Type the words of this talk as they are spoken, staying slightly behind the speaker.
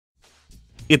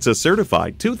It's a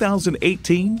certified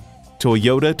 2018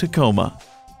 Toyota Tacoma.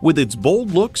 With its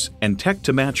bold looks and tech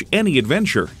to match any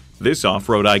adventure, this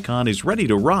off-road icon is ready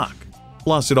to rock.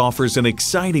 Plus, it offers an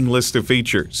exciting list of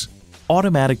features: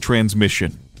 automatic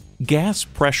transmission, gas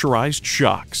pressurized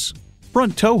shocks,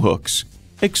 front tow hooks,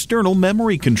 external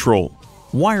memory control,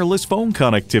 wireless phone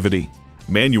connectivity,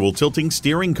 manual tilting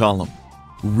steering column,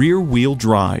 rear-wheel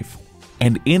drive,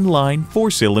 and inline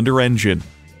 4-cylinder engine.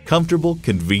 Comfortable,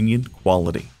 convenient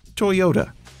quality.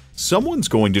 Toyota. Someone's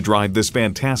going to drive this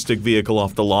fantastic vehicle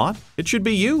off the lot. It should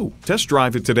be you. Test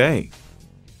drive it today.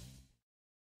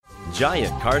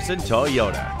 Giant Carson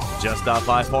Toyota, just off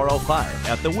I-405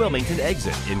 at the Wilmington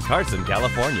exit in Carson,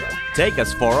 California. Take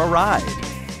us for a ride.